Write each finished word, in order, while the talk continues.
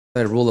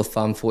A rule of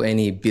thumb for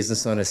any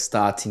business owner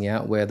starting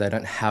out where they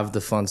don't have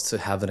the funds to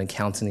have an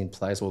accountant in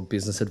place or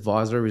business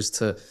advisor is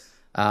to,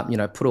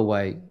 put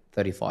away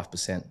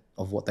 35%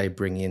 of what they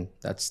bring in.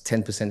 That's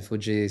 10% for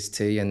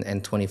GST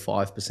and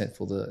 25%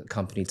 for the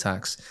company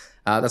tax.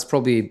 That's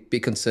probably a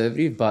bit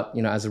conservative, but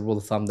as a rule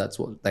of thumb, that's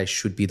what they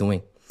should be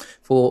doing.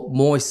 For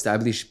more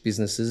established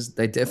businesses,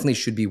 they definitely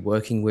should be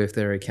working with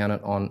their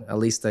accountant on at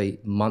least a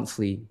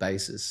monthly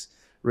basis.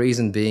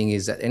 Reason being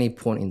is at any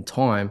point in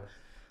time,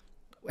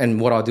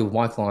 and what I do with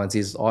my clients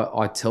is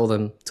I tell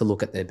them to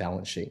look at their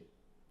balance sheet.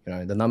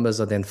 The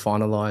numbers are then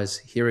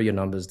finalized. Here are your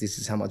numbers. This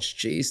is how much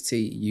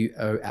GST you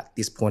owe at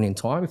this point in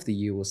time if the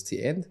year was to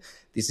end.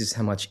 This is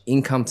how much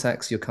income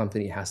tax your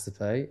company has to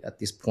pay at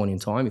this point in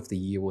time if the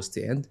year was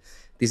to end.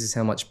 This is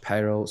how much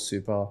payroll,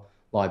 super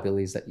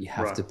liabilities that you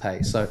have to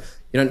pay. So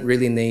you don't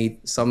really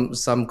need,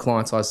 some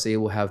clients I see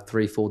will have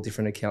 3-4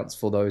 different accounts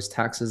for those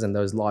taxes and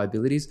those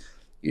liabilities.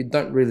 You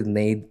don't really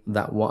need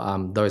that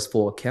one, those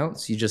 4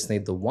 accounts. You just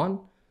need the one.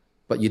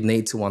 But you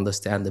need to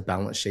understand the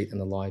balance sheet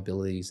and the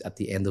liabilities at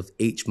the end of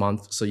each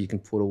month so you can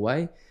put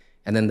away.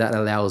 And then that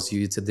allows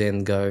you to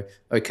then go,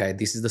 okay,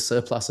 this is the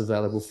surplus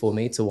available for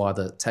me to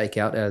either take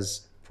out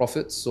as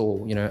profits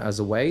or, as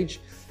a wage,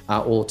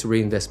 or to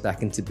reinvest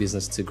back into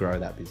business to grow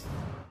that business.